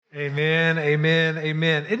Amen, amen,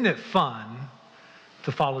 amen. Isn't it fun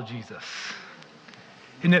to follow Jesus?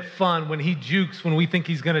 Isn't it fun when he jukes, when we think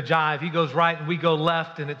he's going to jive, he goes right and we go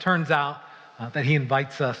left, and it turns out that he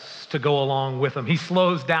invites us to go along with him. He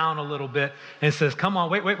slows down a little bit and says, come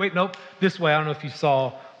on, wait, nope, this way. I don't know if you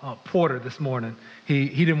saw Porter this morning. He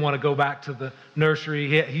didn't want to go back to the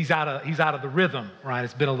nursery. He's out of the rhythm, right?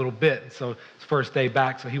 It's been a little bit, and so it's first day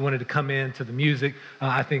back, so he wanted to come in to the music.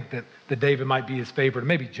 I think that David might be his favorite,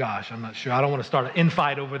 maybe Josh, I'm not sure. I don't want to start an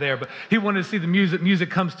infight over there, but he wanted to see the music.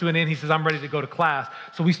 Music comes to an end. He says, I'm ready to go to class.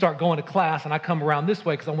 So we start going to class, and I come around this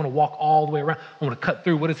way because I want to walk all the way around. I want to cut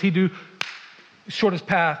through. What does he do? Shortest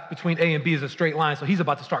path between A and B is a straight line, so he's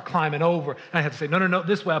about to start climbing over. And I have to say, no,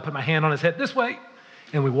 this way. I put my hand on his head, this way.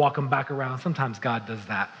 And we walk him back around. Sometimes God does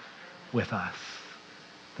that with us.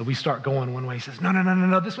 That we start going one way. He says,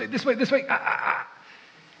 no, this way. And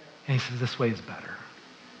he says, this way is better.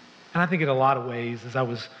 And I think in a lot of ways, as I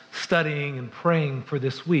was studying and praying for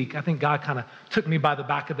this week, I think God kind of took me by the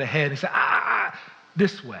back of the head and he said,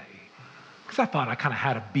 this way. Because I thought I kind of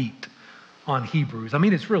had a beat on Hebrews. I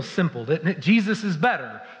mean, it's real simple, isn't it? Jesus is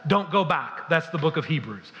better. Don't go back. That's the book of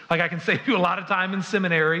Hebrews. Like I can save you a lot of time in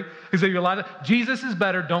seminary. Jesus is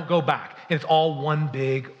better. Don't go back. And it's all one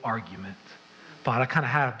big argument. Thought I kind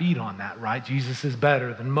of had a beat on that, right? Jesus is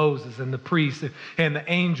better than Moses and the priests and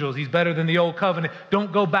the angels. He's better than the old covenant.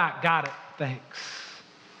 Don't go back. Got it. Thanks.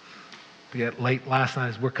 But yet late last night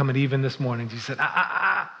as we're coming even this morning, Jesus said,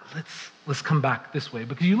 let's come back this way.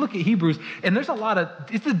 Because you look at Hebrews and there's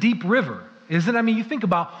it's a deep river, isn't it? I mean, you think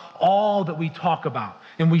about all that we talk about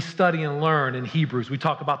and we study and learn in Hebrews. We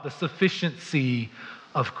talk about the sufficiency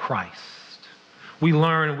of Christ. We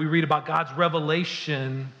learn and we read about God's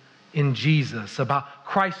revelation in Jesus, about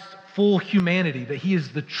Christ's full humanity, that he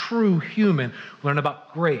is the true human. We learn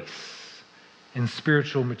about grace and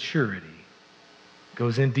spiritual maturity.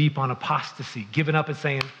 Goes in deep on apostasy, giving up and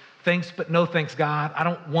saying, thanks, but no thanks, God. I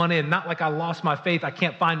don't want in. Not like I lost my faith. I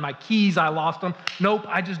can't find my keys. I lost them. Nope,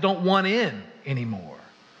 I just don't want in anymore.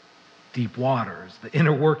 Deep waters, the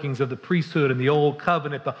inner workings of the priesthood and the old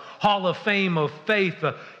covenant, the hall of fame of faith,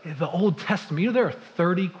 the Old Testament. You know, there are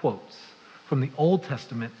 30 quotes from the Old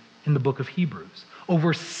Testament in the book of Hebrews.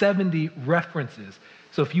 Over 70 references.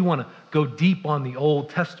 So if you want to go deep on the Old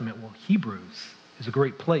Testament, well, Hebrews is a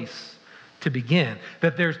great place to begin.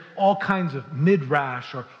 That there's all kinds of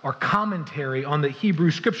midrash or commentary on the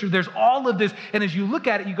Hebrew scripture. There's all of this. And as you look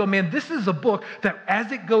at it, you go, man, this is a book that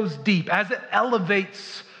as it goes deep, as it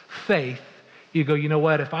elevates faith, you go, you know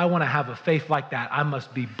what? If I want to have a faith like that, I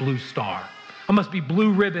must be blue star. I must be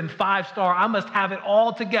blue ribbon, 5-star. I must have it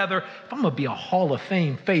all together. If I'm going to be a Hall of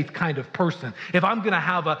Fame faith kind of person, if I'm going to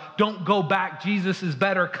have a don't go back, Jesus is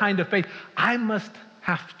better kind of faith, I must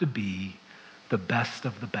have to be the best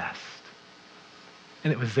of the best.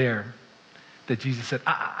 And it was there that Jesus said,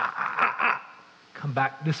 come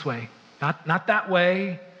back this way. Not that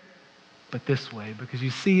way, but this way. Because you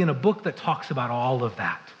see, in a book that talks about all of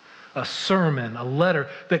that, a sermon, a letter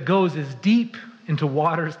that goes as deep into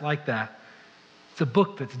waters like that, it's a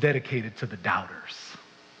book that's dedicated to the doubters,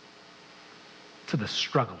 to the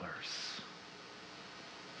strugglers.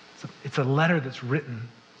 It's a letter that's written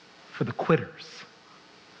for the quitters,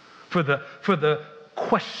 for the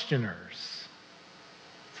questioners.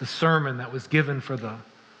 It's a sermon that was given for the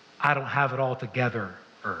I don't have it all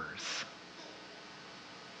together-ers.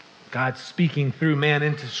 God speaking through man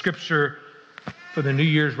into Scripture for the New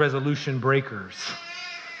Year's resolution breakers,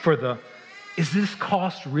 for the is this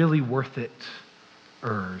cost really worth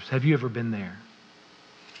it-ers. Have you ever been there?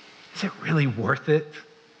 Is it really worth it?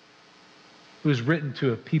 It was written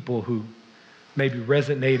to a people who maybe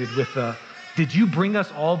resonated with did you bring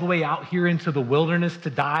us all the way out here into the wilderness to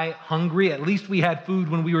die hungry? At least we had food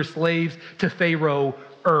when we were slaves to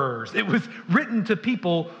Pharaoh-ers. It was written to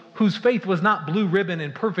people whose faith was not blue ribbon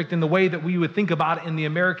and perfect in the way that we would think about it in the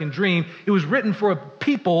American dream. It was written for a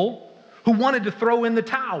people who wanted to throw in the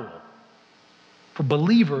towel. For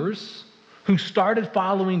believers who started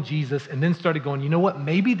following Jesus and then started going, you know what?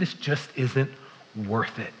 Maybe this just isn't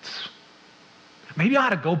worth it. Maybe I ought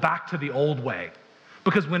to go back to the old way.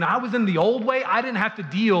 Because when I was in the old way, I didn't have to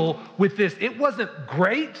deal with this. It wasn't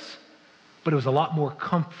great, but it was a lot more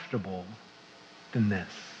comfortable than this.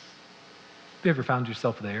 Have you ever found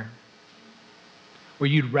yourself there? Where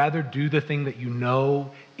you'd rather do the thing that you know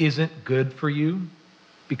isn't good for you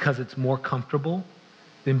because it's more comfortable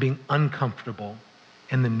than being uncomfortable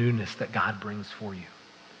in the newness that God brings for you.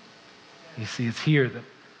 You see, it's here that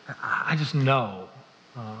I just know.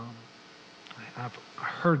 I've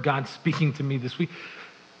heard God speaking to me this week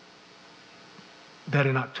that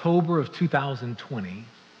in October of 2020,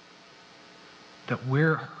 that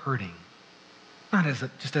we're hurting. Not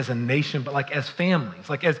just as a nation, but like as families,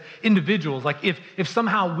 like as individuals. Like if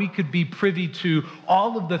somehow we could be privy to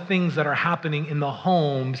all of the things that are happening in the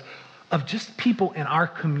homes of just people in our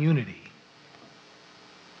community,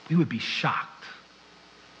 we would be shocked.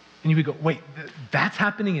 And you would go, wait, that's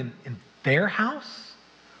happening in their house?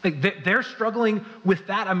 Like they're struggling with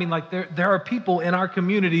that? I mean, like there are people in our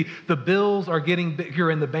community, the bills are getting bigger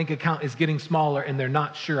and the bank account is getting smaller and they're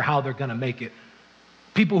not sure how they're gonna make it.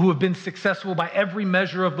 People who have been successful by every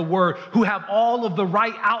measure of the word, who have all of the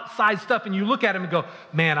right outside stuff, and you look at them and go,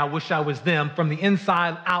 man, I wish I was them. From the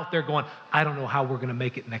inside out, they're going, I don't know how we're going to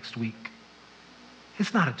make it next week.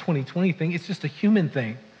 It's not a 2020 thing. It's just a human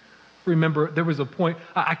thing. Remember, there was a point,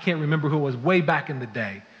 I can't remember who it was, way back in the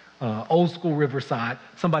day, old school Riverside.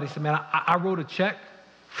 Somebody said, man, I wrote a check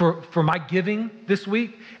for my giving this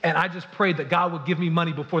week, and I just prayed that God would give me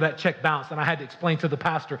money before that check bounced, and I had to explain to the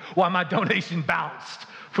pastor why my donation bounced.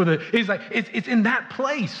 He's like, it's in that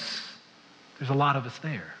place. There's a lot of us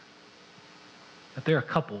there. That there are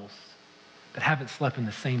couples that haven't slept in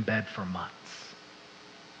the same bed for months,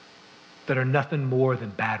 that are nothing more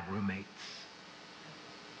than bad roommates,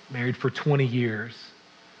 married for 20 years,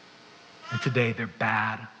 and today they're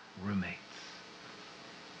bad roommates.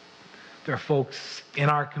 There are folks in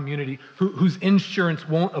our community whose insurance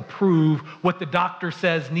won't approve what the doctor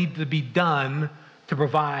says needs to be done to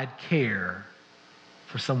provide care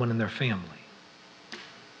for someone in their family.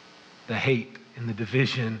 The hate and the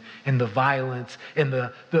division and the violence and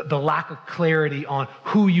the lack of clarity on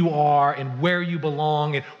who you are and where you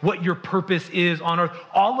belong and what your purpose is on earth,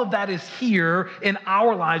 all of that is here in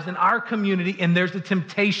our lives, in our community, and there's a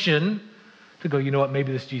temptation to go, you know what,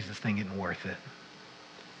 maybe this Jesus thing isn't worth it.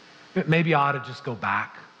 Maybe I ought to just go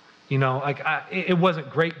back. You know, like it wasn't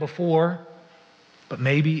great before, but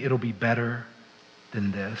maybe it'll be better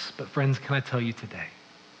than this. But friends, can I tell you today,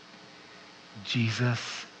 Jesus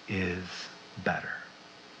is better.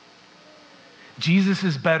 Jesus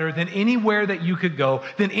is better than anywhere that you could go,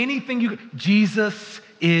 than anything Jesus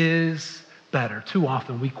is better. Too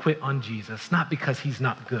often we quit on Jesus, not because he's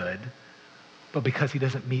not good, but because he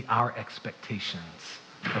doesn't meet our expectations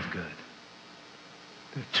of good.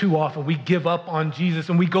 Too often we give up on Jesus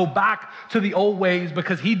and we go back to the old ways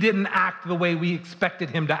because he didn't act the way we expected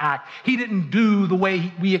him to act. He didn't do the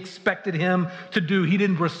way we expected him to do. He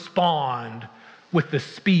didn't respond with the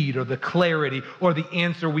speed or the clarity or the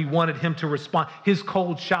answer we wanted him to respond. His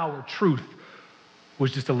cold shower truth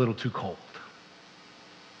was just a little too cold.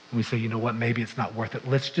 And we say, you know what, maybe it's not worth it.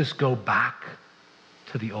 Let's just go back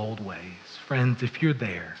to the old ways. Friends, if you're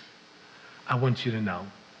there, I want you to know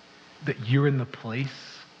that you're in the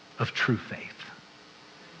place of true faith.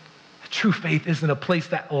 True faith isn't a place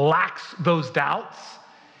that lacks those doubts.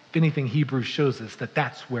 If anything, Hebrews shows us that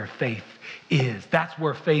that's where faith is. That's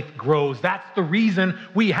where faith grows. That's the reason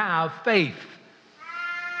we have faith.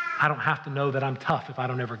 I don't have to know that I'm tough if I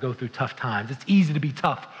don't ever go through tough times. It's easy to be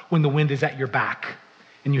tough when the wind is at your back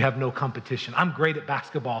and you have no competition. I'm great at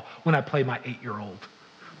basketball when I play my 8-year-old.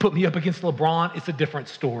 Put me up against LeBron, it's a different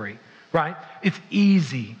story, right? It's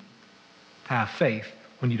easy to have faith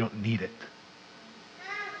when you don't need it.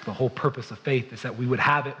 The whole purpose of faith is that we would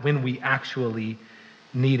have it when we actually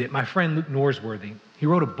need it. My friend Luke Norsworthy, he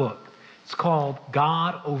wrote a book. It's called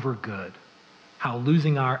God Over Good, How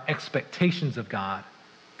Losing Our Expectations of God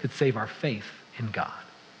Could Save Our Faith in God.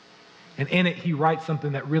 And in it, he writes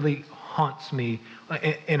something that really haunts me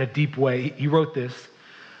in a deep way. He wrote this: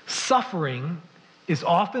 suffering is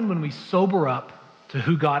often when we sober up to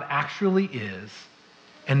who God actually is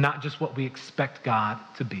and not just what we expect God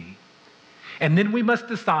to be. And then we must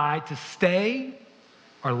decide to stay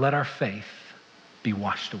or let our faith be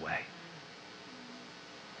washed away.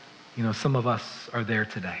 You know, some of us are there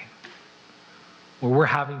today where we're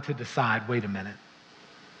having to decide, wait a minute,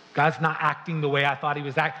 God's not acting the way I thought he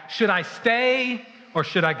was acting. Should I stay or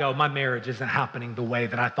should I go? My marriage isn't happening the way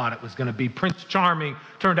that I thought it was going to be. Prince Charming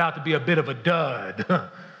turned out to be a bit of a dud.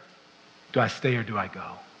 Do I stay or do I go?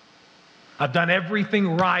 I've done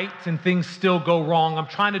everything right and things still go wrong. I'm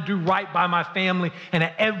trying to do right by my family, and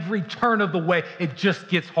at every turn of the way, it just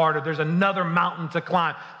gets harder. There's another mountain to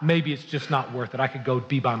climb. Maybe it's just not worth it. I could go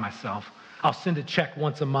be by myself. I'll send a check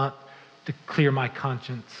once a month to clear my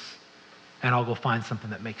conscience, and I'll go find something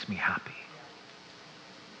that makes me happy.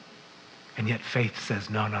 And yet faith says,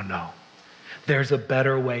 no, no, no. There's a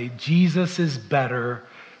better way. Jesus is better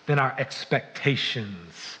than our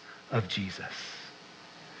expectations of Jesus.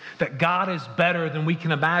 That God is better than we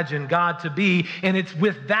can imagine God to be. And it's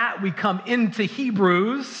with that we come into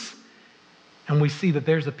Hebrews and we see that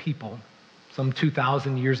there's a people some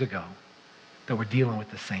 2,000 years ago that were dealing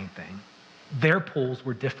with the same thing. their pulls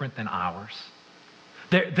were different than ours.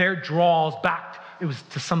 Their draws back, it was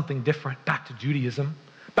to something different, back to Judaism,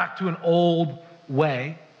 back to an old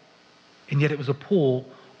way, and yet it was a pull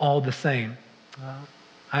all the same.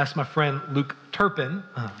 I asked my friend Luke Turpin,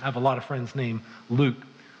 I have a lot of friends named Luke,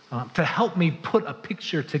 to help me put a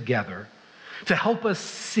picture together, to help us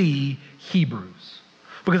see Hebrews.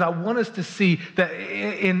 Because I want us to see that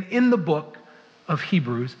in the book of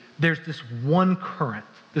Hebrews, there's this one current,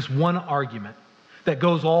 this one argument that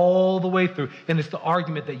goes all the way through. And it's the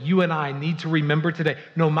argument that you and I need to remember today.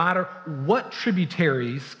 No matter what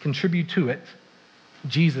tributaries contribute to it,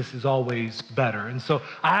 Jesus is always better. And so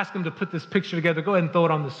I asked him to put this picture together. Go ahead and throw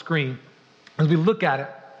it on the screen. As we look at it,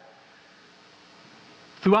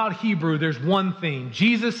 throughout Hebrew, there's one theme.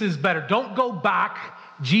 Jesus is better. Don't go back.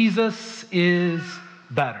 Jesus is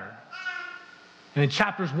better. And in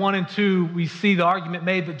chapters 1 and 2, we see the argument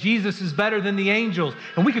made that Jesus is better than the angels.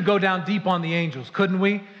 And we could go down deep on the angels, couldn't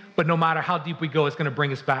we? But no matter how deep we go, it's going to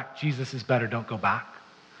bring us back. Jesus is better. Don't go back.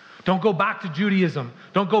 Don't go back to Judaism.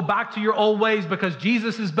 Don't go back to your old ways, because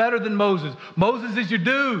Jesus is better than Moses. Moses is your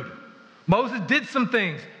dude. Moses did some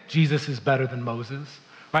things. Jesus is better than Moses.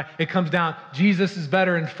 Right? It comes down, Jesus is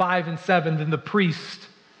better in 5 and 7 than the priest.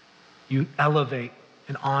 You elevate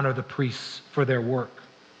and honor the priests for their work.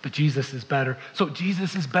 But Jesus is better. So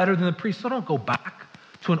Jesus is better than the priest. So don't go back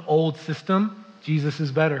to an old system. Jesus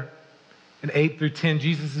is better. In 8 through 10,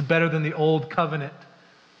 Jesus is better than the old covenant.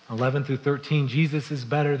 11 through 13, Jesus is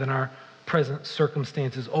better than our present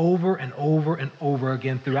circumstances. Over and over and over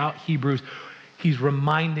again throughout Hebrews, he's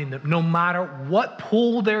reminding them, no matter what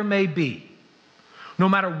pull there may be, no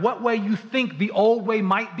matter what way you think the old way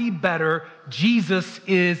might be better, Jesus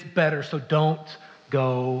is better. So don't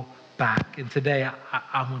go back. And today,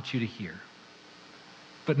 I want you to hear.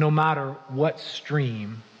 But no matter what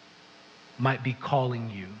stream might be calling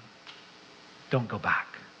you, don't go back.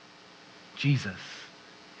 Jesus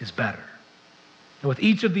is better. And with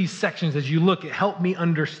each of these sections, as you look, it helped me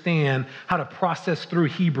understand how to process through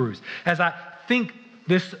Hebrews. As I think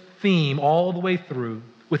this theme all the way through,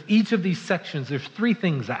 with each of these sections, there's 3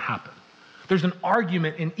 things that happen. There's an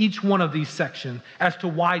argument in each one of these sections as to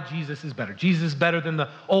why Jesus is better. Jesus is better than the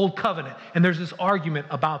old covenant. And there's this argument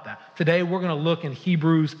about that. Today, we're going to look in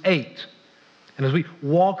Hebrews 8. And as we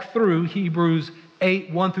walk through Hebrews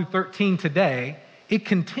 8, 1 through 13 today, it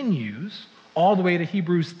continues all the way to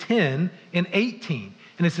Hebrews 10 and 18.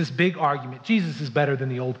 And it's this big argument. Jesus is better than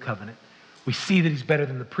the old covenant. We see that he's better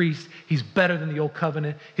than the priest. He's better than the old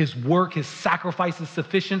covenant. His work, his sacrifice is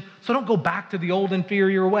sufficient. So don't go back to the old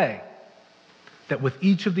inferior way. That with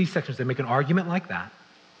each of these sections, they make an argument like that.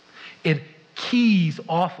 It keys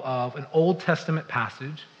off of an Old Testament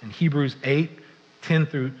passage in Hebrews 8, 10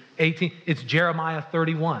 through 18. It's Jeremiah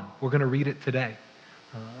 31. We're going to read it today.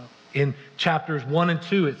 In chapters 1 and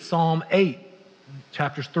 2, it's Psalm 8.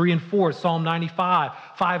 Chapters 3 and 4, Psalm 95,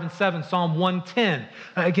 5 and 7, Psalm 110.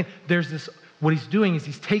 Again, there's this, what he's doing is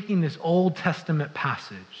he's taking this Old Testament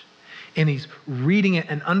passage and he's reading it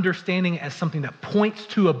and understanding it as something that points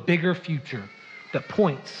to a bigger future, that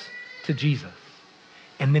points to Jesus.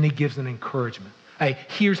 And then he gives an encouragement. Hey,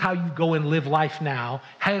 here's how you go and live life now.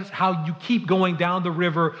 Here's how you keep going down the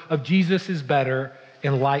river of Jesus is better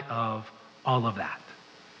in light of all of that.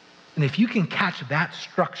 And if you can catch that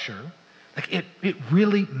structure, like it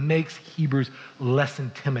really makes Hebrews less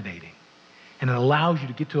intimidating. And it allows you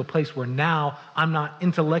to get to a place where now I'm not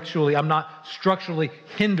intellectually, I'm not structurally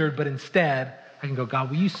hindered, but instead I can go,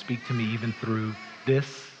 God, will you speak to me even through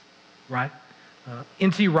this, right?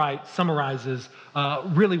 N.T. Wright summarizes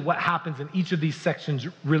really what happens in each of these sections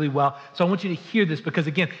really well. So I want you to hear this because,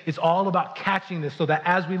 again, it's all about catching this so that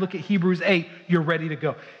as we look at Hebrews 8, you're ready to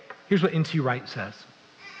go. Here's what N.T. Wright says.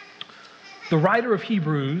 The writer of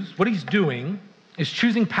Hebrews, what he's doing is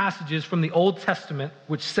choosing passages from the Old Testament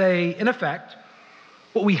which say, in effect,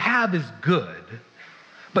 what we have is good,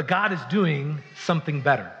 but God is doing something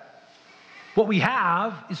better. What we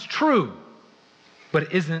have is true, but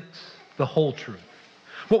it isn't the whole truth.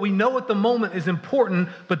 What we know at the moment is important,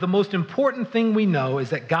 but the most important thing we know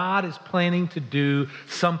is that God is planning to do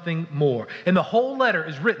something more. And the whole letter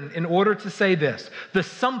is written in order to say this: the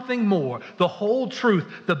something more, the whole truth,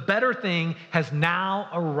 the better thing has now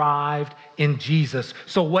arrived in Jesus.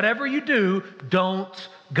 So whatever you do, don't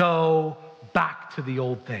go back to the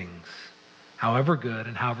old things. However good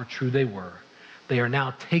and however true they were, they are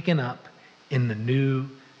now taken up in the new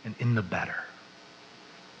and in the better.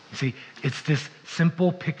 You see, it's this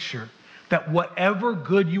simple picture that whatever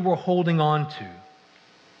good you were holding on to,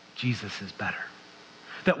 Jesus is better.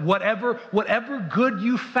 That whatever good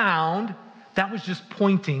you found that was just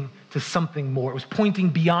pointing to something more. It was pointing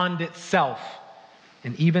beyond itself.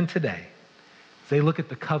 And even today, as they look at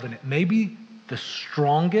the covenant, maybe the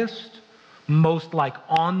strongest, most like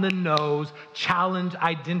on the nose, challenge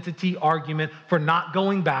identity argument for not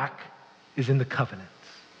going back is in the covenants.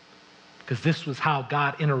 Because this was how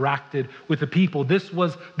God interacted with the people. This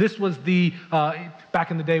was the, back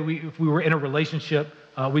in the day, if we were in a relationship,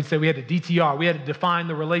 we'd say we had to DTR. We had to define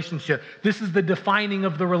the relationship. This is the defining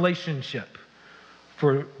of the relationship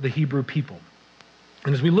for the Hebrew people.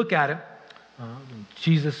 And as we look at it,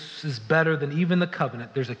 Jesus is better than even the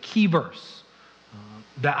covenant. There's a key verse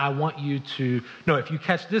that I want you to know. If you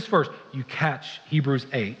catch this verse, you catch Hebrews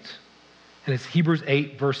 8. And it's Hebrews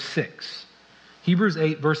 8, verse 6. Hebrews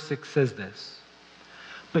 8, verse 6 says this: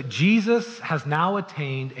 "But Jesus has now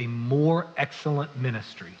attained a more excellent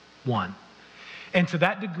ministry." 1. "And to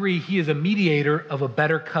that degree, he is a mediator of a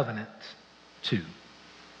better covenant." 2.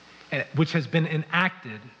 "Which has been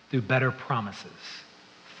enacted through better promises."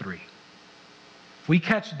 3. If we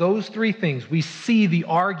catch those three things, we see the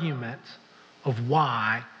argument of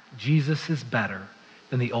why Jesus is better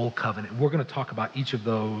than the old covenant. We're going to talk about each of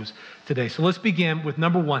those today. So let's begin with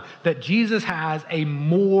number 1, that Jesus has a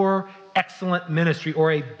more excellent ministry,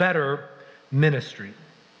 or a better ministry.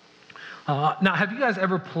 Now, have you guys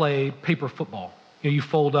ever played paper football? You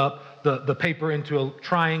fold up the paper into a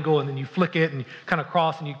triangle, and then you flick it and you kind of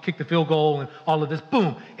cross and you kick the field goal and all of this,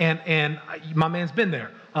 boom. And my man's been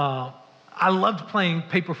there. I loved playing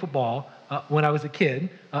paper football when I was a kid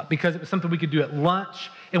because it was something we could do at lunch.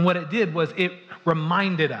 And what it did was it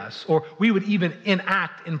reminded us, or we would even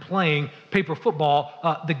enact in playing paper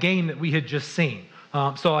football, the game that we had just seen.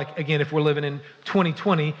 So like, again, if we're living in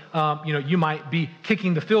 2020, you might be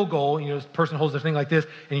kicking the field goal, this person holds their thing like this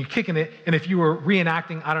and you're kicking it. And if you were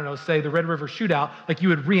reenacting, I don't know, say the Red River Shootout, like you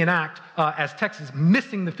would reenact as Texas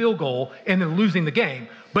missing the field goal and then losing the game.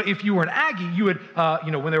 But if you were an Aggie, you would,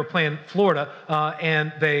 when they were playing Florida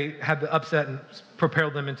and they had the upset and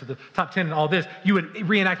propelled them into the top 10 and all this, you would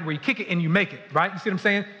reenact it where you kick it and you make it, right? You see what I'm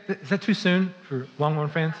saying? Is that too soon for Longhorn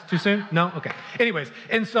fans? Too soon? No? Okay. Anyways,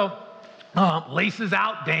 and so laces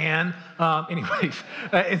out, Dan.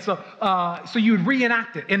 And so you would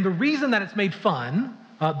reenact it. And the reason that it's made fun,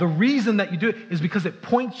 the reason that you do it is because it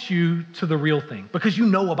points you to the real thing. Because you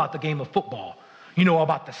know about the game of football. You know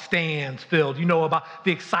about the stands filled. You know about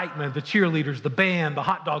the excitement, the cheerleaders, the band, the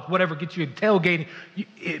hot dogs, whatever gets you tailgating.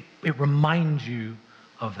 It reminds you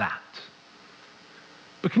of that.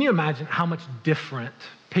 But can you imagine how much different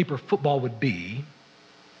paper football would be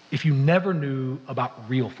if you never knew about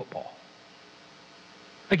real football?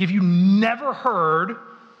 Like if you never heard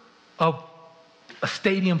of a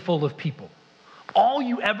stadium full of people, all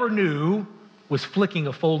you ever knew was flicking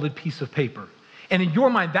a folded piece of paper. And in your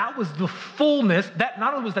mind, that was the fullness, that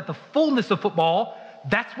not only was that the fullness of football,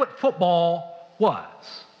 that's what football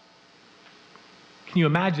was. Can you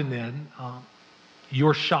imagine then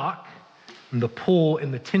your shock and the pull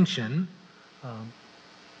and the tension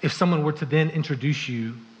if someone were to then introduce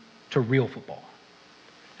you to real football?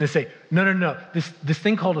 And they say, no, this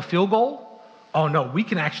thing called a field goal, oh no, we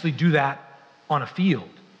can actually do that on a field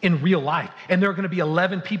in real life. And there are going to be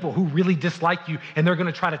 11 people who really dislike you, and they're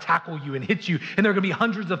going to try to tackle you and hit you, and there are going to be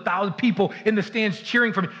hundreds of thousands of people in the stands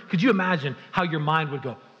cheering for me. Could you imagine how your mind would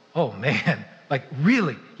go, oh man, like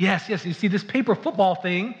really? Yes. You see, this paper football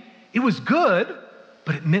thing, it was good,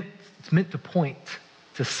 but it's meant to point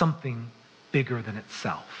to something bigger than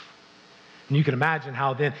itself. And you can imagine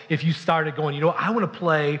how then, if you started going, I want to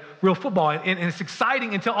play real football, and it's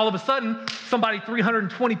exciting until all of a sudden, somebody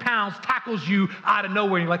 320 pounds tackles you out of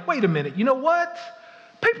nowhere, and you're like, wait a minute, you know what?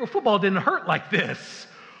 Paper football didn't hurt like this.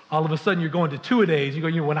 All of a sudden, you're going to two-a-days. You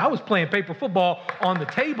go, when I was playing paper football on the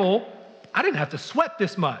table, I didn't have to sweat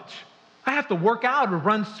this much. I have to work out or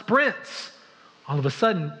run sprints. All of a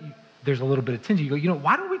sudden, there's a little bit of tension. You go,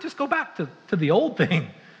 why don't we just go back to the old thing?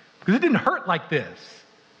 Because it didn't hurt like this.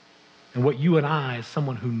 And what you and I, as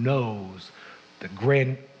someone who knows the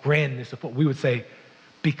grandness of what we would say,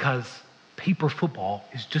 because paper football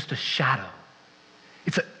is just a shadow.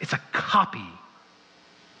 It's a copy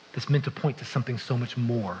that's meant to point to something so much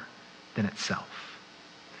more than itself.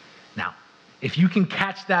 Now, if you can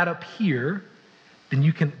catch that up here, then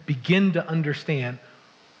you can begin to understand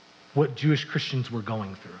what Jewish Christians were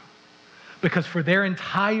going through. Because for their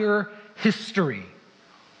entire history,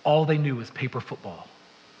 all they knew was paper football.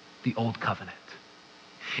 The old covenant.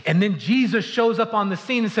 And then Jesus shows up on the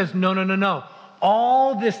scene and says, no.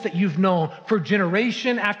 All this that you've known for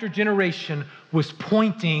generation after generation was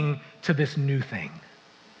pointing to this new thing.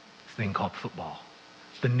 This thing called football.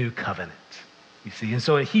 The new covenant. You see? And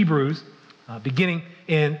so in Hebrews, beginning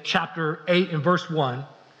in chapter 8 and verse 1,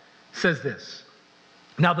 says this.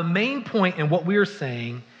 Now, the main point in what we are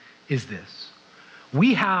saying is this.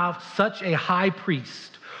 We have such a high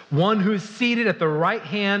priest, one who is seated at the right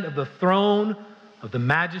hand of the throne of the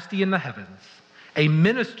majesty in the heavens, a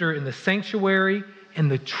minister in the sanctuary in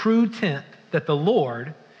the true tent that the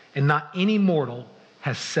Lord and not any mortal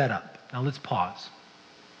has set up. Now let's pause.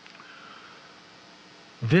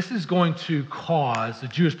 This is going to cause the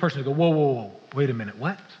Jewish person to go, whoa, whoa, whoa, wait a minute,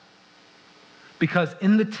 what? Because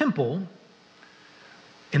in the temple,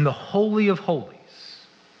 in the Holy of Holies,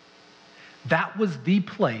 that was the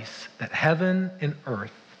place that heaven and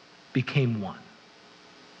earth became one.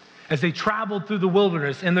 As they traveled through the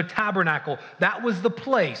wilderness in the tabernacle, that was the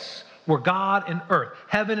place where God and earth,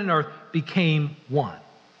 heaven and earth, became one.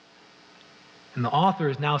 And the author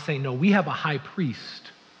is now saying, no, we have a high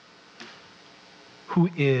priest who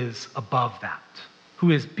is above that,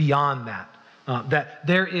 who is beyond that, that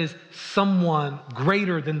there is someone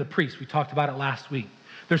greater than the priest. We talked about it last week.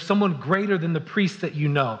 There's someone greater than the priest that you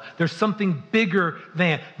know. There's something bigger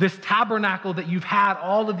than this tabernacle that you've had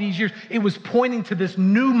all of these years. It was pointing to this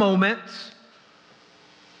new moment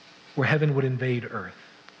where heaven would invade earth,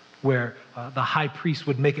 where the high priest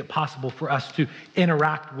would make it possible for us to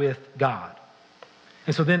interact with God.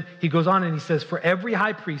 And so then he goes on and he says, for every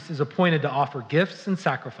high priest is appointed to offer gifts and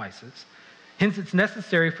sacrifices. Hence it's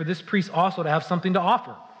necessary for this priest also to have something to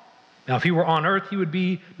offer. Now, if he were on earth, he would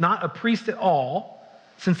be not a priest at all,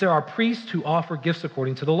 since there are priests who offer gifts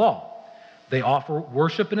according to the law. They offer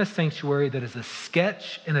worship in a sanctuary that is a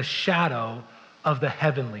sketch and a shadow of the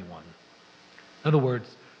heavenly one. In other words,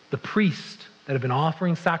 the priests that have been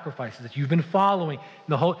offering sacrifices that you've been following,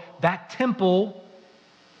 that temple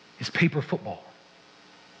is paper football.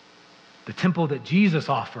 The temple that Jesus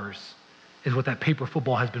offers is what that paper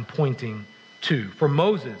football has been pointing to. For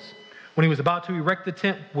Moses, when he was about to erect the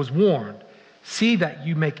tent, was warned, see that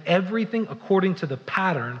you make everything according to the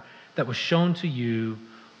pattern that was shown to you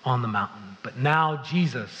on the mountain. But now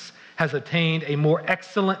Jesus has attained a more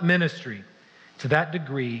excellent ministry. To that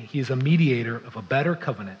degree, he is a mediator of a better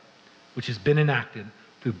covenant, which has been enacted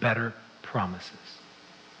through better promises.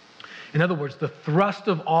 In other words, the thrust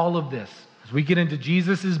of all of this, as we get into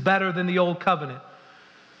Jesus is better than the old covenant,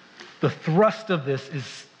 the thrust of this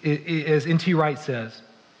is, as N.T. Wright says,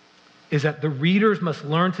 is that the readers must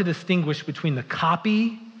learn to distinguish between the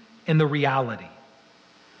copy and the reality.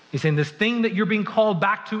 He's saying this thing that you're being called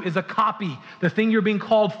back to is a copy. The thing you're being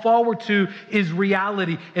called forward to is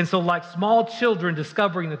reality. And so like small children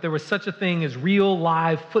discovering that there was such a thing as real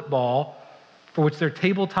live football for which their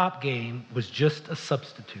tabletop game was just a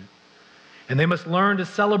substitute. And they must learn to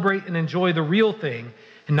celebrate and enjoy the real thing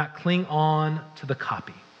and not cling on to the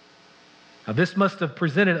copy. Now, this must have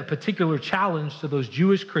presented a particular challenge to those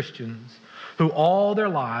Jewish Christians who all their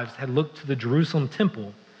lives had looked to the Jerusalem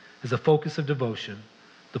temple as a focus of devotion,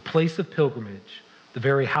 the place of pilgrimage, the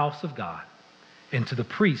very house of God, and to the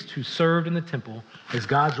priests who served in the temple as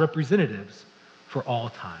God's representatives for all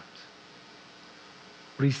times.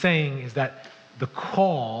 What he's saying is that the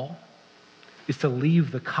call is to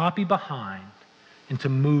leave the copy behind and to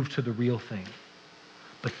move to the real thing.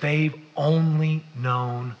 But they've only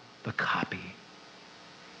known the copy.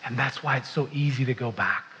 And that's why it's so easy to go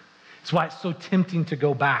back. It's why it's so tempting to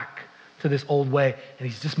go back to this old way. And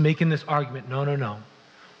he's just making this argument, no.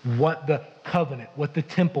 What the covenant, what the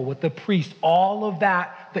temple, what the priest, all of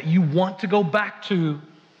that you want to go back to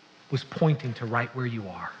was pointing to right where you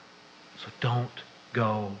are. So don't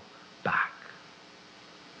go back.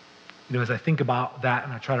 You know, as I think about that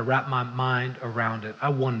and I try to wrap my mind around it, I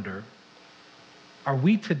wonder, are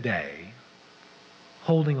we today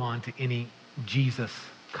holding on to any Jesus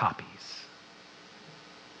copies?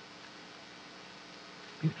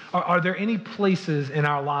 Are there any places in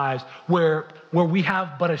our lives where we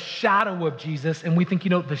have but a shadow of Jesus and we think,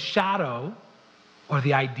 the shadow or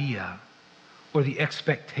the idea or the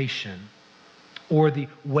expectation or the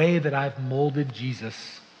way that I've molded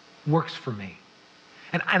Jesus works for me?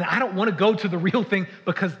 And I don't want to go to the real thing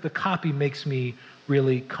because the copy makes me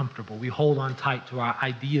really comfortable. We hold on tight to our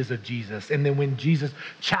ideas of Jesus. And then when Jesus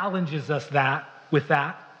challenges us with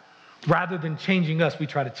that, rather than changing us, we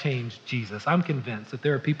try to change Jesus. I'm convinced that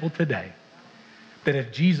there are people today that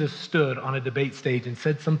if Jesus stood on a debate stage and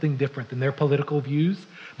said something different than their political views,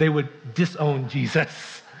 they would disown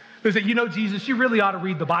Jesus. They say, Jesus, you really ought to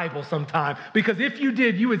read the Bible sometime, because if you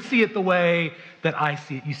did, you would see it the way that I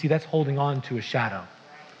see it. You see, that's holding on to a shadow.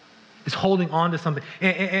 It's holding on to something.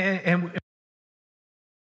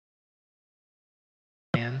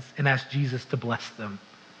 And ask Jesus to bless them.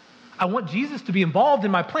 I want Jesus to be involved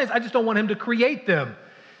in my plans. I just don't want him to create them.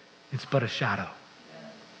 It's but a shadow.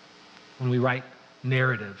 When we write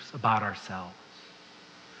narratives about ourselves,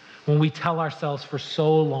 when we tell ourselves for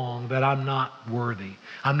so long that I'm not worthy,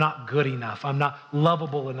 I'm not good enough, I'm not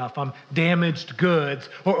lovable enough, I'm damaged goods,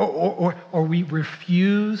 or we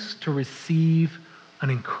refuse to receive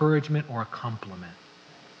an encouragement or a compliment.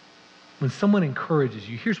 When someone encourages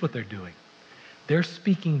you, here's what they're doing. They're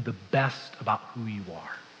speaking the best about who you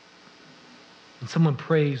are. When someone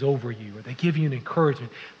prays over you or they give you an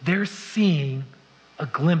encouragement, they're seeing a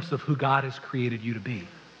glimpse of who God has created you to be.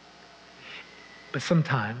 But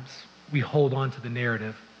sometimes we hold on to the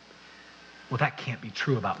narrative, well, that can't be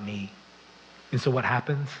true about me. And so what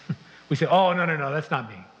happens? We say, oh, no, that's not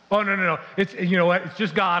me. Oh, no. It's, you know what? It's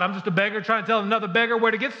just God. I'm just a beggar trying to tell another beggar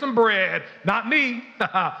where to get some bread. Not me.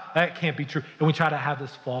 That can't be true. And we try to have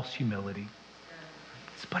this false humility.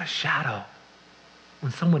 It's but a shadow.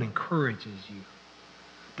 When someone encourages you,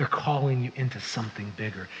 they're calling you into something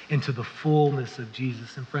bigger, into the fullness of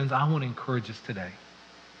Jesus. And friends, I want to encourage us today.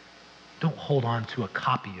 Don't hold on to a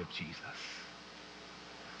copy of Jesus.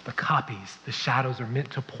 The copies, the shadows are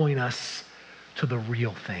meant to point us to the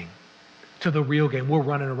real thing, to the real game. We're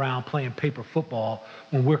running around playing paper football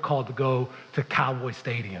when we're called to go to Cowboy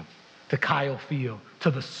Stadium, to Kyle Field,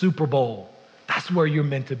 to the Super Bowl. That's where you're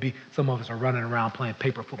meant to be. Some of us are running around playing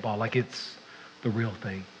paper football like it's the real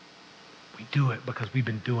thing. We do it because we've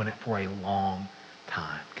been doing it for a long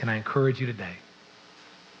time. Can I encourage you today?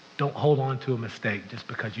 Don't hold on to a mistake just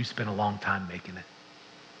because you spent a long time making it.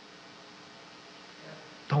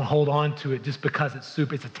 Don't hold on to it just because it's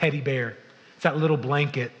super. It's a teddy bear. It's that little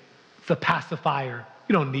blanket. It's a pacifier.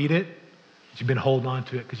 You don't need it. But you've been holding on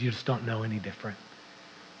to it because you just don't know any different.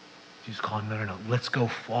 You just call, no. Let's go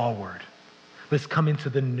forward. Let's come into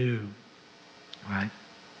the new. Right?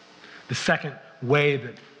 The second way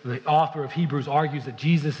that the author of Hebrews argues that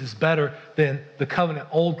Jesus is better than the covenant,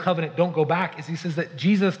 old covenant, don't go back, is he says that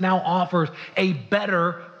Jesus now offers a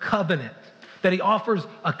better covenant. That he offers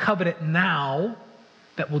a covenant now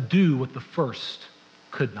that will do what the first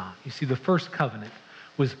could not. You see, the first covenant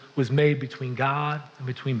was made between God and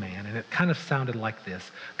between man, and it kind of sounded like this.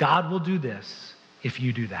 God will do this if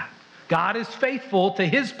you do that. God is faithful to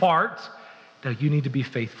his part. Now you need to be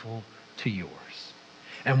faithful to yours.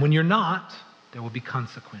 And when you're not, there will be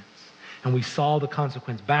consequence. And we saw the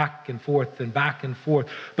consequence back and forth and back and forth.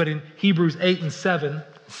 But in Hebrews 8 and 7, it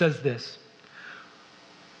says this.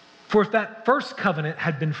 For if that first covenant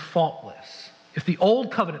had been faultless, if the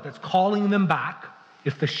old covenant that's calling them back,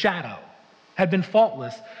 if the shadow had been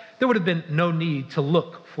faultless, there would have been no need to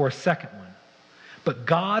look for a second one. But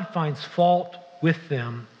God finds fault with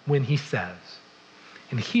them when he says,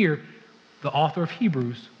 and here the author of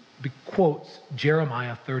Hebrews quotes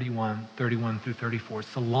Jeremiah 31 through 34.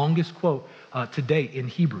 It's the longest quote to date in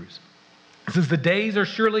Hebrews. It says, the days are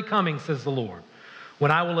surely coming, says the Lord,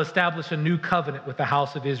 when I will establish a new covenant with the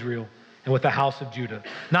house of Israel and with the house of Judah.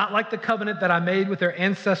 Not like the covenant that I made with their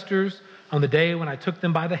ancestors on the day when I took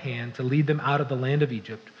them by the hand to lead them out of the land of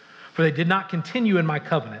Egypt. For they did not continue in my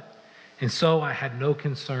covenant, and so I had no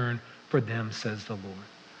concern for them, says the Lord.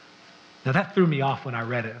 Now that threw me off when I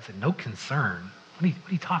read it. I said, no concern? What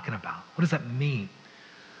are you talking about? What does that mean?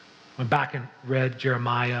 Went back and read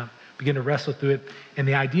Jeremiah, began to wrestle through it. And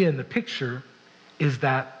the idea in the picture is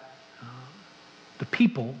that the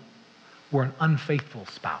people were an unfaithful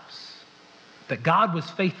spouse. That God was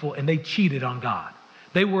faithful and they cheated on God.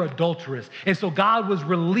 They were adulterous. And so God was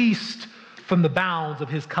released from the bounds of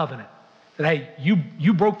his covenant. That, hey,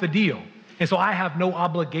 you broke the deal. And so I have no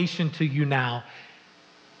obligation to you now.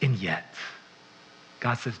 And yet,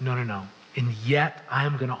 God says, no. And yet, I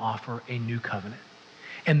am going to offer a new covenant.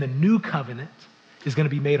 And the new covenant is going to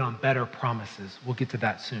be made on better promises. We'll get to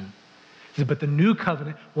that soon. But the new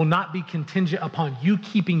covenant will not be contingent upon you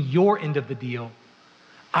keeping your end of the deal.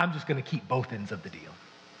 I'm just going to keep both ends of the deal.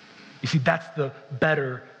 You see, that's the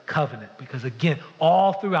better covenant. Because again,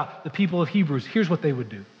 all throughout the people of Hebrews, here's what they would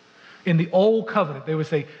do. In the old covenant, they would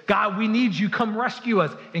say, God, we need you. Come rescue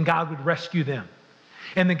us. And God would rescue them.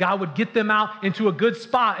 And then God would get them out into a good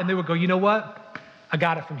spot, and they would go, you know what? I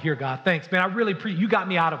got it from here, God. Thanks, man. I really you got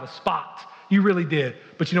me out of a spot. You really did.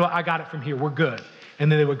 But you know what? I got it from here. We're good.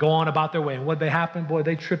 And then they would go on about their way. And what they happened? Boy,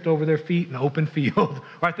 they tripped over their feet in an open field.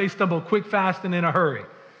 Right? They stumbled quick, fast, and in a hurry.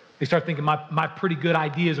 They start thinking my pretty good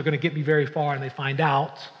ideas are going to get me very far, and they find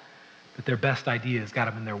out that their best ideas got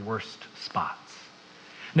them in their worst spots.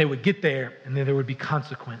 And they would get there, and then there would be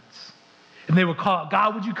consequence. And they would call,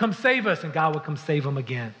 God, would you come save us? And God would come save them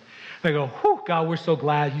again. They go, whew, God, we're so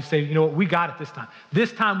glad you saved. You know what? We got it this time.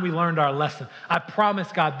 This time we learned our lesson. I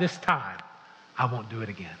promise, God, this time I won't do it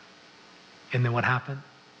again. And then what happened?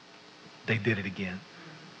 They did it again.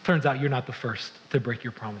 Turns out you're not the first to break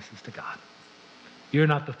your promises to God. You're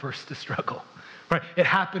not the first to struggle, right? It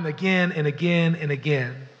happened again and again and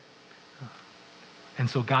again. And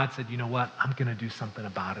so God said, you know what? I'm going to do something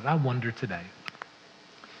about it. I wonder today,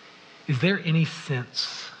 is there any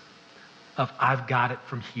sense of I've got it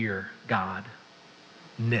from here,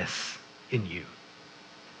 God-ness in you?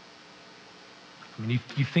 I mean,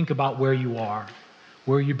 you think about where you are,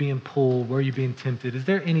 where you're being pulled, where you're being tempted. Is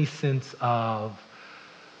there any sense of,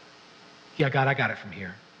 yeah, God, I got it from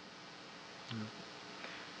here?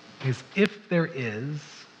 Because if there is,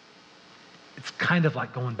 it's kind of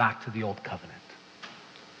like going back to the old covenant.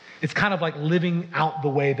 It's kind of like living out the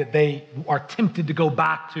way that they are tempted to go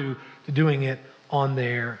back to doing it on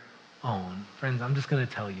their own. Friends, I'm just going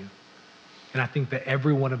to tell you, and I think that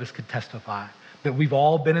every one of us could testify, that we've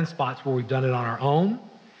all been in spots where we've done it on our own,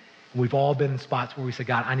 and we've all been in spots where we say,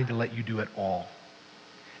 God, I need to let you do it all.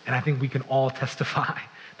 And I think we can all testify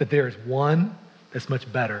that there is one that's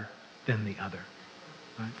much better than the other.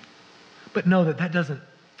 Right? But know that doesn't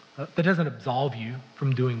absolve you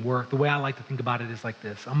from doing work. The way I like to think about it is like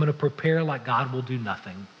this. I'm going to prepare like God will do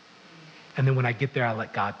nothing. And then when I get there, I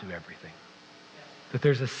let God do everything. That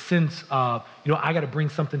there's a sense of, I got to bring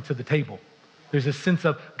something to the table. There's a sense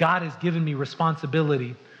of God has given me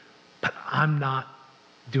responsibility, but I'm not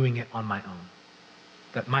doing it on my own.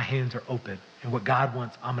 That my hands are open. And what God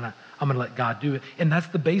wants, I'm gonna let God do it. And that's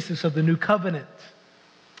the basis of the new covenant.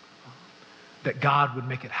 That God would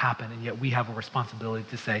make it happen, and yet we have a responsibility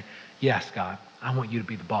to say, yes, God, I want you to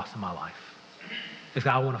be the boss of my life. It's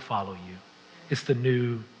God, I want to follow you. It's the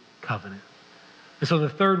new covenant. And so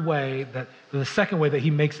the second way that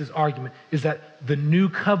he makes his argument is that the new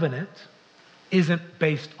covenant isn't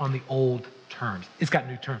based on the old terms. It's got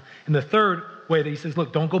new terms. And the third way that he says,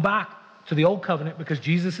 look, don't go back to the old covenant because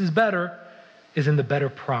Jesus is better, is in the better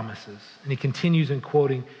promises. And he continues in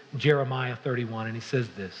quoting Jeremiah 31, and he says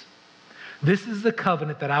this. This is the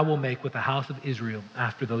covenant that I will make with the house of Israel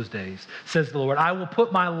after those days, says the Lord. I will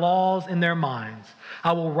put my laws in their minds.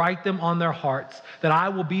 I will write them on their hearts, that I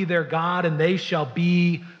will be their God and they shall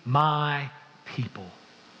be my people.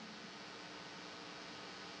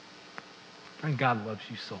 Friend, God loves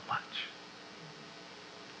you so much.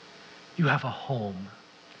 You have a home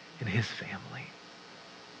in his family.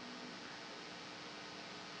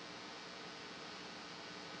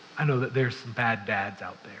 I know that there's some bad dads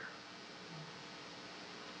out there.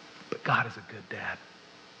 But God is a good dad.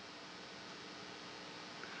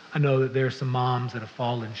 I know that there are some moms that have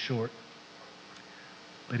fallen short.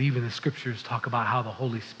 But even the scriptures talk about how the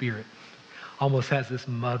Holy Spirit almost has this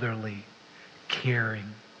motherly, caring,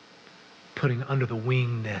 putting under the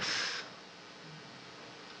wingness.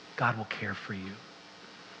 God will care for you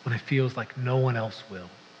when it feels like no one else will.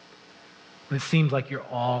 When it seems like you're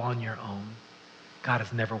all on your own. God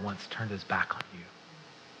has never once turned his back on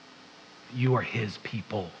you. You are his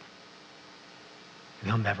people. And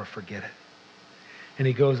he'll never forget it. And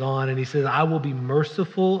he goes on and he says, I will be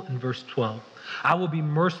merciful, in verse 12. I will be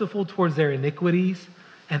merciful towards their iniquities,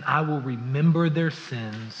 and I will remember their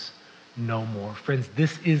sins no more. Friends,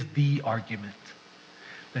 this is the argument.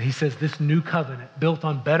 That he says this new covenant, built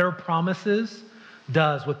on better promises,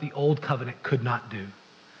 does what the old covenant could not do.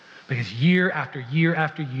 Because year after year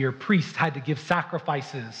after year, priests had to give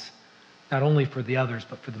sacrifices, not only for the others,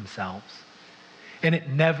 but for themselves. And it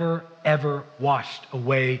never, ever washed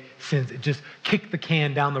away sins. It just kicked the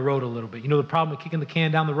can down the road a little bit. You know the problem with kicking the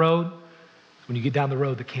can down the road? Is when you get down the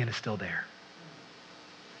road, the can is still there.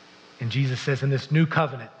 And Jesus says, in this new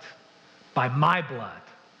covenant, by my blood,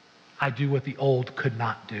 I do what the old could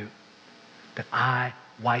not do. That I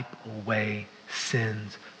wipe away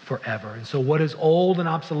sins forever. And so what is old and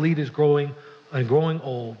obsolete is growing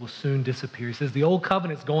old will soon disappear. He says the old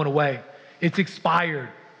covenant's going away. It's expired,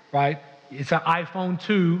 right? It's an iPhone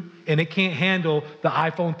 2, and it can't handle the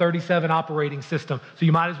iPhone 37 operating system. So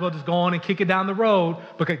you might as well just go on and kick it down the road,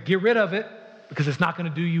 because get rid of it, because it's not going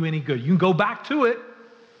to do you any good. You can go back to it,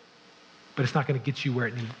 but it's not going to get you where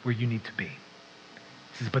you need to be.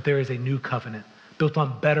 He says, but there is a new covenant built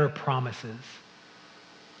on better promises.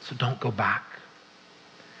 So don't go back.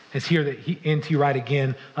 It's here that N.T. Wright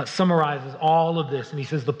again summarizes all of this. And he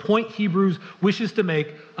says the point Hebrews wishes to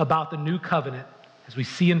make about the new covenant, as we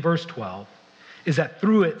see in verse 12, is that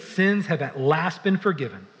through it, sins have at last been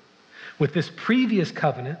forgiven. With this previous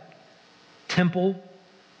covenant, temple,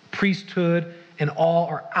 priesthood, and all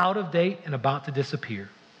are out of date and about to disappear.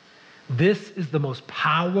 This is the most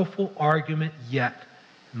powerful argument yet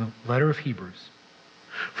in the letter of Hebrews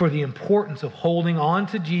for the importance of holding on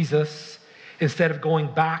to Jesus instead of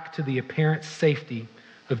going back to the apparent safety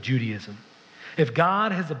of Judaism. If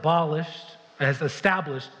God has abolished has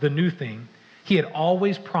established the new thing he had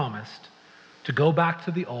always promised, to go back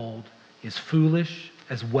to the old is foolish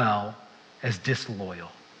as well as disloyal.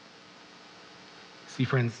 See,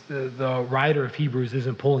 friends, the writer of Hebrews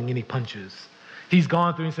isn't pulling any punches. He's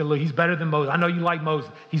gone through and said, look, he's better than Moses. I know you like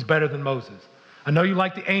Moses. He's better than Moses. I know you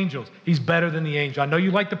like the angels. He's better than the angel. I know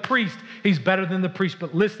you like the priest. He's better than the priest.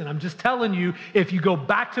 But listen, I'm just telling you, if you go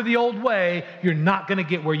back to the old way, you're not going to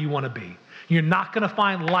get where you want to be. You're not going to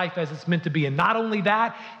find life as it's meant to be. And not only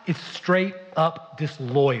that, it's straight up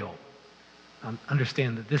disloyal.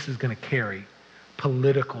 Understand that this is going to carry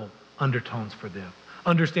political undertones for them.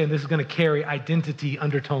 Understand this is going to carry identity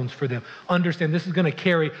undertones for them. Understand this is going to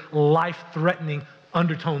carry life-threatening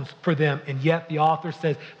undertones for them. And yet the author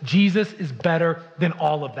says Jesus is better than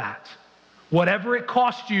all of that. Whatever it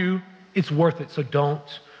costs you, it's worth it. So don't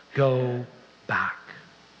go back.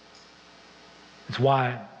 It's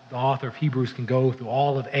why the author of Hebrews can go through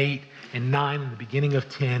all of 8 and 9 and the beginning of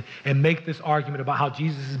 10 and make this argument about how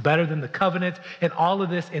Jesus is better than the covenant and all of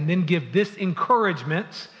this, and then give this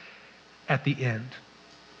encouragement at the end.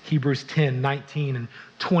 Hebrews 10, 19, and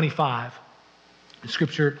 25. The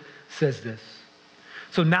scripture says this.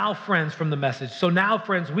 So now, friends, from the message,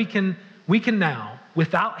 we can now,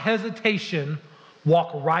 without hesitation,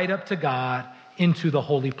 walk right up to God into the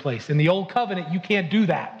holy place. In the old covenant, you can't do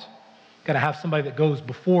that. You've got to have somebody that goes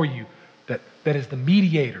before you, that is the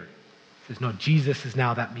mediator. It says, no, Jesus is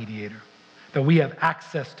now that mediator, that we have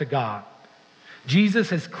access to God. Jesus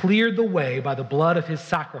has cleared the way by the blood of his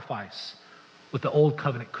sacrifice, what the old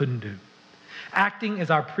covenant couldn't do. Acting as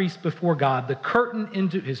our priest before God, the curtain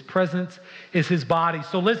into his presence is his body.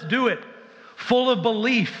 So let's do it. Full of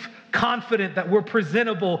belief, confident that we're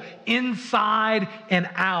presentable inside and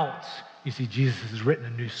out. You see, Jesus has written a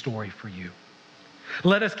new story for you.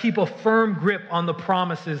 Let us keep a firm grip on the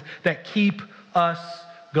promises that keep us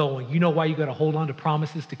going. You know why you got to hold on to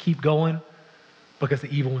promises to keep going? Because the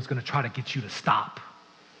evil one's going to try to get you to stop.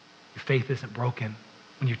 Your faith isn't broken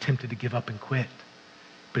when you're tempted to give up and quit.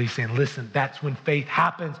 But he's saying, listen, that's when faith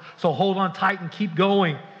happens. So hold on tight and keep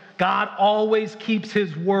going. God always keeps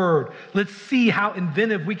his word. Let's see how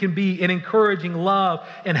inventive we can be in encouraging love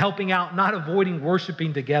and helping out, not avoiding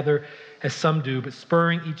worshiping together as some do, but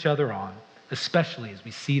spurring each other on, especially as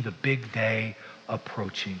we see the big day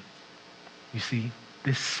approaching. You see,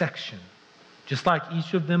 this section, just like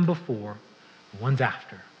each of them before, the ones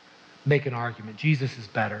after, make an argument. Jesus is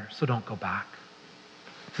better, so don't go back.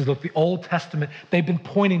 It says, look, the Old Testament, they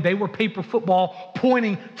were paper football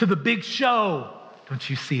pointing to the big show. Don't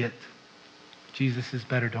you see it? Jesus is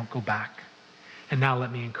better, don't go back. And now let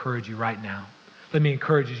me encourage you right now. Let me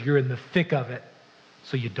encourage you, you're in the thick of it,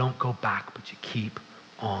 so you don't go back, but you keep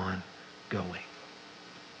on going.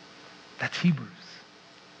 That's Hebrews.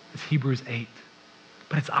 It's Hebrews 8.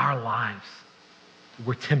 But it's our lives.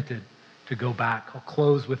 We're tempted to go back. I'll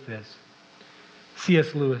close with this.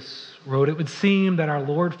 C.S. Lewis wrote, it would seem that our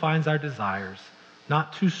Lord finds our desires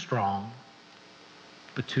not too strong,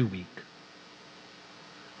 but too weak.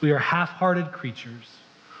 We are half-hearted creatures,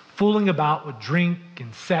 fooling about with drink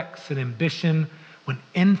and sex and ambition when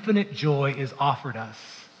infinite joy is offered us,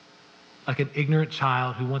 like an ignorant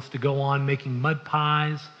child who wants to go on making mud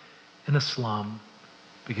pies in a slum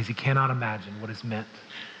because he cannot imagine what is meant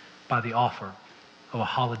by the offer of a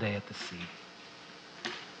holiday at the sea.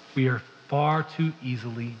 We are far too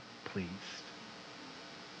easily pleased.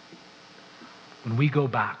 When we go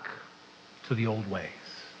back to the old ways,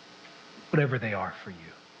 whatever they are for you,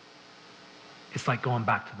 it's like going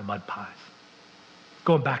back to the mud pies,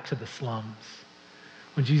 going back to the slums.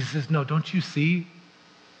 When Jesus says, no, don't you see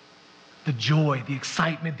the joy, the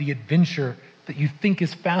excitement, the adventure that you think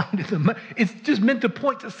is found in the mud? It's just meant to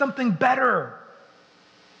point to something better.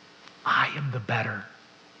 I am the better.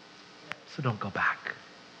 So don't go back.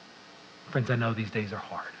 Friends, I know these days are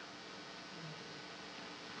hard.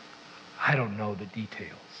 I don't know the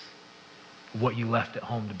details of what you left at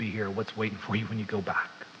home to be here, what's waiting for you when you go back.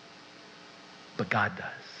 But God does.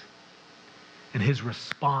 And his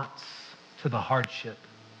response to the hardship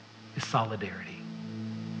is solidarity.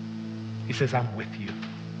 He says, I'm with you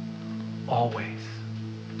always.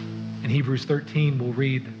 In Hebrews 13, we'll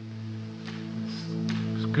read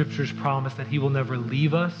Scripture's promise that he will never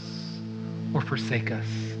leave us or forsake us,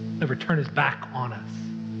 never turn his back on us.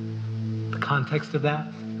 The context of that,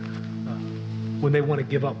 when they want to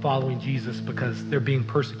give up following Jesus because they're being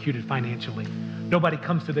persecuted financially. Nobody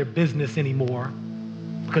comes to their business anymore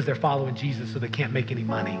because they're following Jesus so they can't make any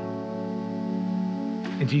money.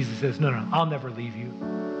 And Jesus says, no, I'll never leave you.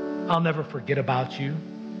 I'll never forget about you.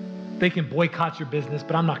 They can boycott your business,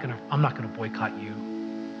 but I'm not gonna boycott you.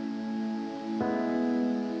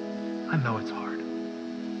 I know it's hard.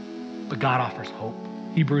 But God offers hope.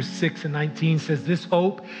 Hebrews 6:19 says, this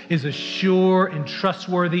hope is a sure and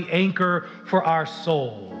trustworthy anchor for our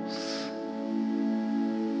souls.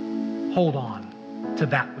 Hold on to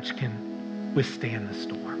that which can withstand the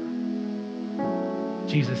storm.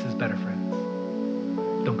 Jesus is better, friends.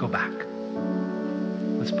 Don't go back.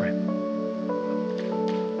 Let's pray.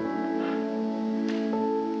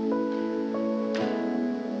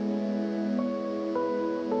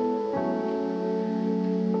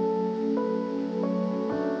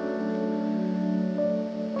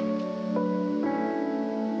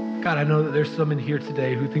 God, I know that there's some in here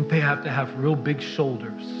today who think they have to have real big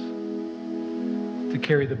shoulders to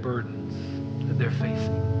carry the burdens that they're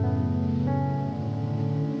facing.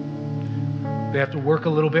 They have to work a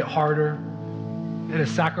little bit harder. They got to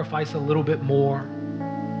sacrifice a little bit more.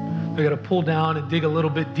 They got to pull down and dig a little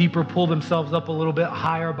bit deeper, pull themselves up a little bit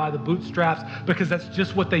higher by the bootstraps, because that's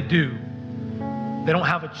just what they do. They don't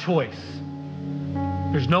have a choice.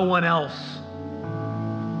 There's no one else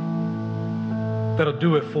that'll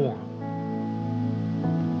do it for them.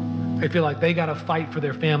 They feel like they got to fight for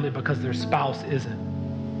their family because their spouse isn't.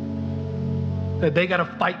 That they got to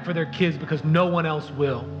fight for their kids because no one else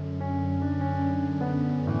will.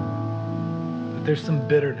 But there's some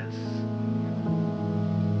bitterness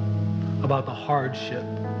about the hardship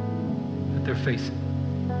that they're facing.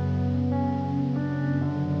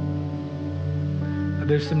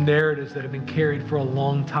 There's some narratives that have been carried for a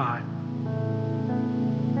long time.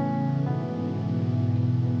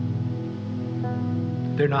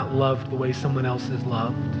 They're not loved the way someone else is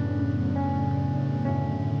loved.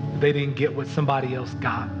 They didn't get what somebody else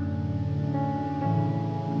got.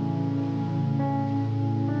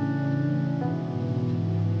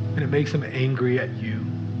 And it makes them angry at you.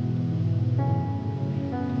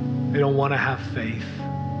 They don't want to have faith.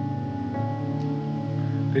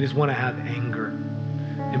 They just want to have anger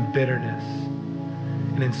and bitterness.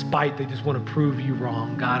 And in spite, they just want to prove you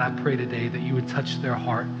wrong. God, I pray today that you would touch their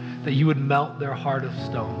heart, that you would melt their heart of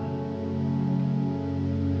stone,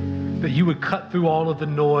 that you would cut through all of the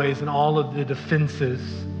noise and all of the defenses.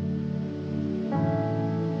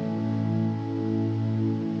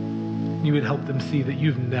 You would help them see that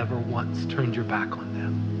you've never once turned your back on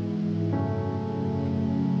them.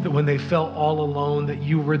 That when they felt all alone, that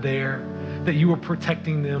you were there, that you were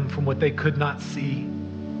protecting them from what they could not see,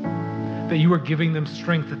 that you were giving them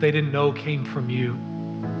strength that they didn't know came from you.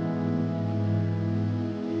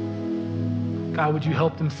 God, would you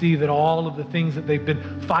help them see that all of the things that they've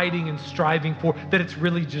been fighting and striving for, that it's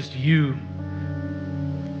really just you.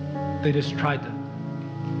 They just got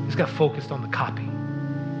focused on the copy.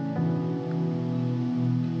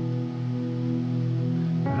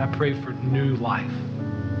 And I pray for new life.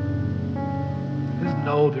 Just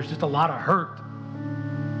know there's just a lot of hurt.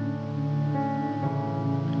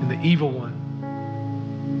 And the evil one,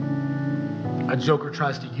 a joker,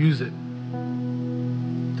 tries to use it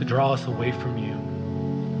to draw us away from you.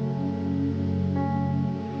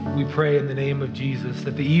 We pray in the name of Jesus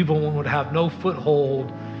that the evil one would have no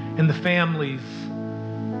foothold in the families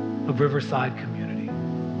of Riverside Community.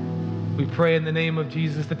 We pray in the name of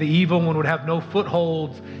Jesus that the evil one would have no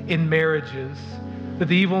footholds in marriages, that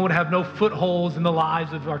the evil one would have no footholds in the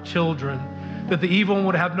lives of our children, that the evil one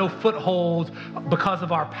would have no footholds because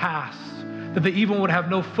of our past, that the evil one would have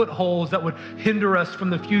no footholds that would hinder us from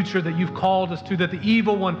the future that you've called us to, that the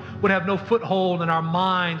evil one would have no foothold in our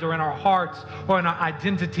minds or in our hearts or in our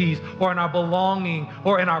identities or in our belonging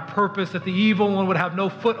or in our purpose, that the evil one would have no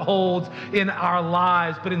footholds in our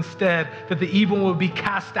lives, but instead that the evil one would be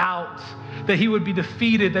cast out, that he would be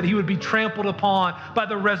defeated, that he would be trampled upon by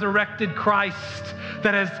the resurrected Christ,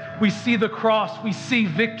 that as we see the cross, we see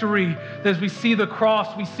victory, that as we see the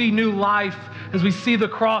cross, we see new life, as we see the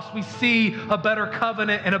cross, we see a better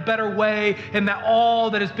covenant and a better way, and that all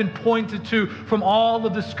that has been pointed to from all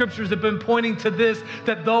of the scriptures have been pointing to this,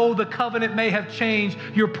 that though the covenant may have changed,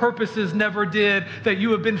 your purposes never did, that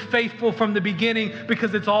you have been faithful from the beginning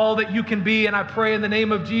because it's all that you can be. And I pray in the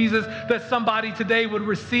name of Jesus that somebody today would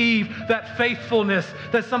receive that faithfulness,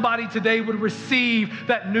 that somebody today would receive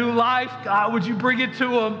that new life. God, would you bring it to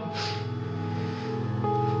them?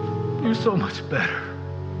 You're so much better.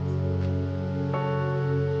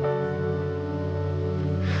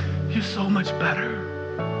 You're so much better.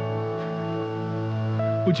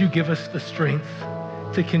 Would you give us the strength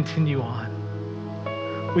to continue on?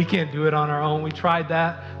 We can't do it on our own. We tried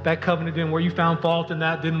that. That covenant didn't work. You found fault in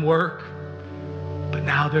that, didn't work. But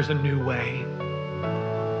now there's a new way.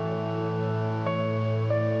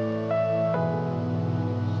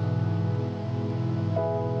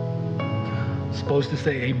 I'm supposed to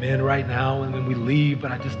say amen right now and then we leave,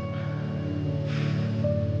 but I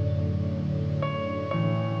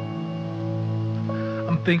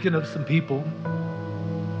I'm thinking of some people,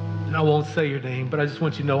 and I won't say your name, but I just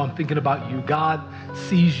want you to know I'm thinking about you. God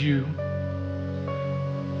sees you.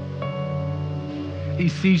 He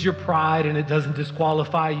sees your pride, and it doesn't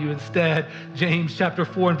disqualify you. Instead, James chapter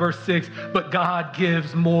 4 and verse 6, but God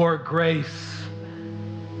gives more grace.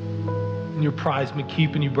 And your pride's been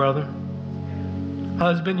keeping you, brother.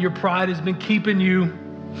 Husband, your pride has been keeping you,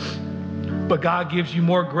 but God gives you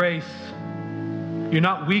more grace. You're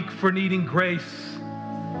not weak for needing grace.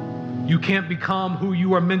 You can't become who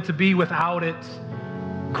you are meant to be without it.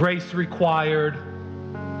 Grace required.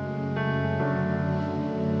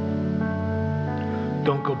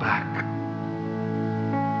 Don't go back.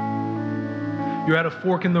 You're at a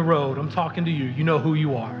fork in the road. I'm talking to you. You know who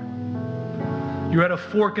you are. You're at a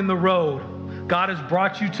fork in the road. God has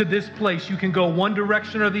brought you to this place. You can go one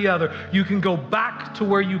direction or the other. You can go back to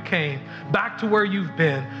where you came, back to where you've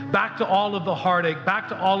been, back to all of the heartache, back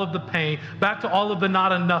to all of the pain, back to all of the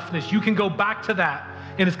not enoughness. You can go back to that,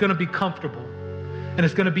 and it's going to be comfortable, and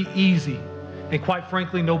it's going to be easy. And quite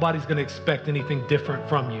frankly, nobody's going to expect anything different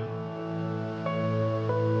from you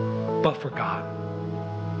but for God.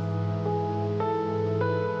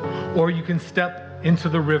 Or you can step into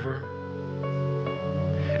the river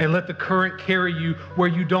and let the current carry you where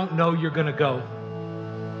you don't know you're going to go.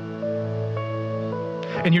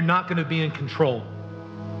 And you're not going to be in control.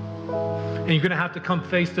 And you're going to have to come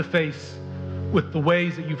face to face with the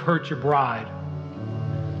ways that you've hurt your bride,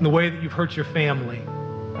 and the way that you've hurt your family,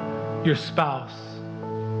 your spouse.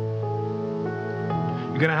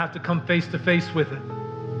 You're going to have to come face to face with it.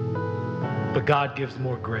 But God gives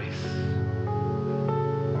more grace.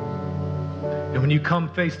 And when you come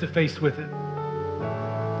face to face with it,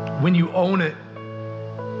 when you own it,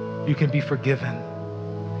 you can be forgiven.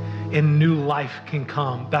 And new life can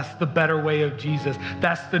come. That's the better way of Jesus.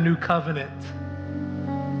 That's the new covenant.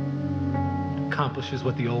 Accomplishes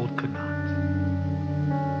what the old could not.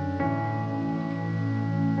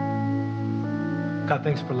 God,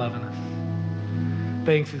 thanks for loving us.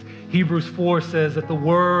 Thanks. Hebrews 4 says that the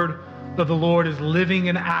word of the Lord is living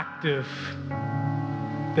and active,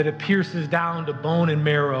 that it pierces down to bone and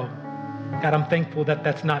marrow. God, I'm thankful that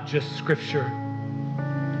that's not just scripture,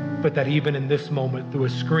 but that even in this moment, through a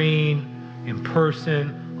screen, in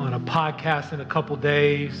person, on a podcast in a couple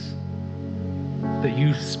days, that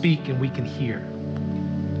you speak and we can hear.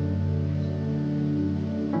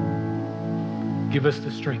 Give us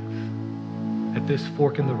the strength at this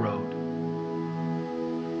fork in the road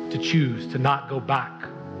to choose to not go back,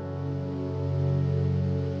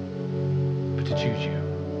 but to choose you.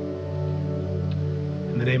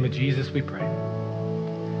 In the name of Jesus, we pray.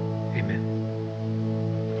 Amen.